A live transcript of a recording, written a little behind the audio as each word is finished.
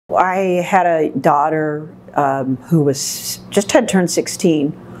I had a daughter who had turned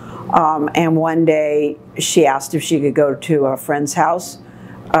 16, and one day she asked if she could go to a friend's house,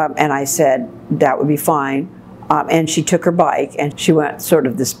 and I said that would be fine. And she took her bike and she went sort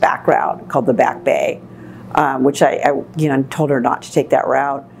of this back route called the Back Bay, which I told her not to take that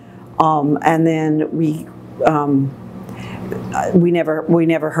route. And then we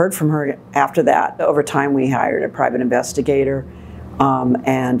never heard from her after that. Over time, we hired a private investigator,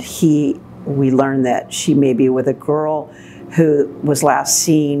 and we learned that she may be with a girl who was last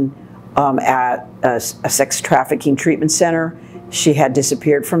seen at a sex trafficking treatment center. She had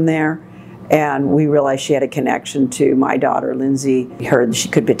disappeared from there, and we realized she had a connection to my daughter, Lindsay. We heard she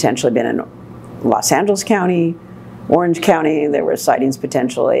could potentially have been in Los Angeles County, Orange County. There were sightings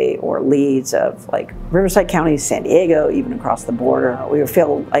potentially, or leads of like Riverside County, San Diego, even across the border. We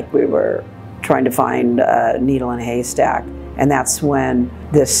felt like we were trying to find a needle in a haystack, and that's when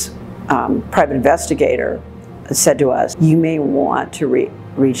this private investigator said to us, "You may want to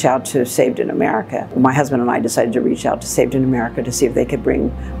reach out to Saved in America." My husband and I decided to reach out to Saved in America to see if they could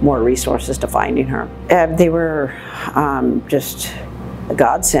bring more resources to finding her. They were just a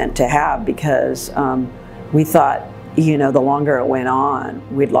godsend to have, because we thought, the longer it went on,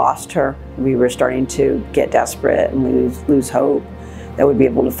 we'd lost her. We were starting to get desperate and lose hope that we'd be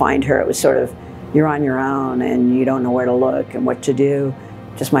able to find her. It was sort of, you're on your own and you don't know where to look and what to do.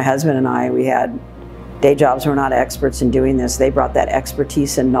 Just my husband and I, we had day jobs. We're not experts in doing this. They brought that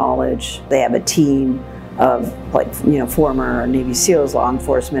expertise and knowledge. They have a team of former Navy SEALs, law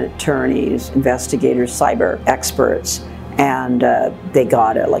enforcement, attorneys, investigators, cyber experts, and they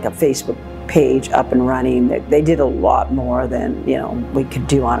got a Facebook page up and running. They did a lot more than we could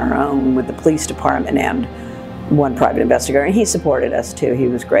do on our own with the police department and one private investigator, and he supported us too. He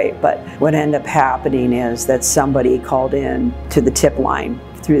was great. But what ended up happening is that somebody called in to the tip line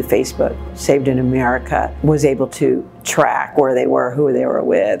through Facebook. Saved in America was able to track where they were, who they were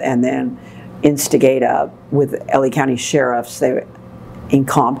with, and then instigate with LA County sheriffs in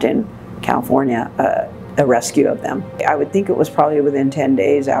Compton, California, a rescue of them. I would think it was probably within 10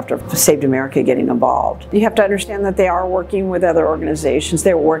 days after Saved America getting involved. You have to understand that they are working with other organizations.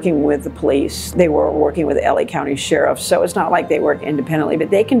 They were working with the police. They were working with LA County sheriffs. So it's not like they work independently, but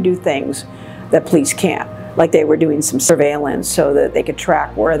they can do things that police can't. Like they were doing some surveillance so that they could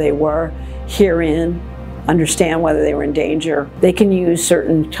track where they were, hear in, understand whether they were in danger. They can use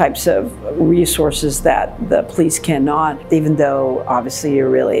certain types of resources that the police cannot, even though obviously you're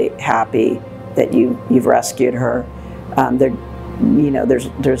really happy that you've rescued her.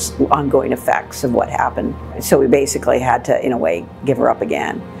 There's ongoing effects of what happened. So we basically had to, in a way, give her up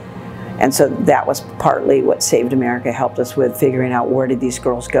again. And so that was partly what Saved America helped us with, figuring out where did these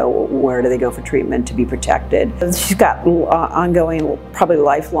girls go, where do they go for treatment to be protected. She's got ongoing, probably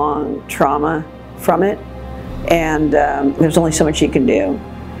lifelong trauma from it, and there's only so much she can do.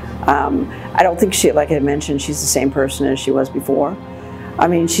 I don't think like I mentioned, she's the same person as she was before. I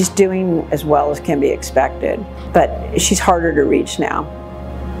mean, she's doing as well as can be expected, but she's harder to reach now.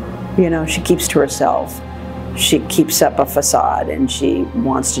 She keeps to herself. She keeps up a facade, and she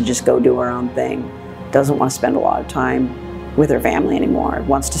wants to just go do her own thing. Doesn't want to spend a lot of time with her family anymore.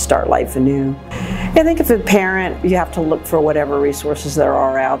 Wants to start life anew. I think if a parent, you have to look for whatever resources there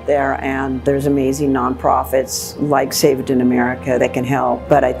are out there, and there's amazing nonprofits like Saved in America that can help.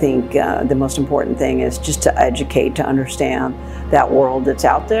 But I think the most important thing is just to educate, to understand that world that's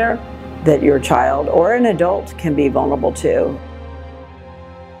out there that your child or an adult can be vulnerable to.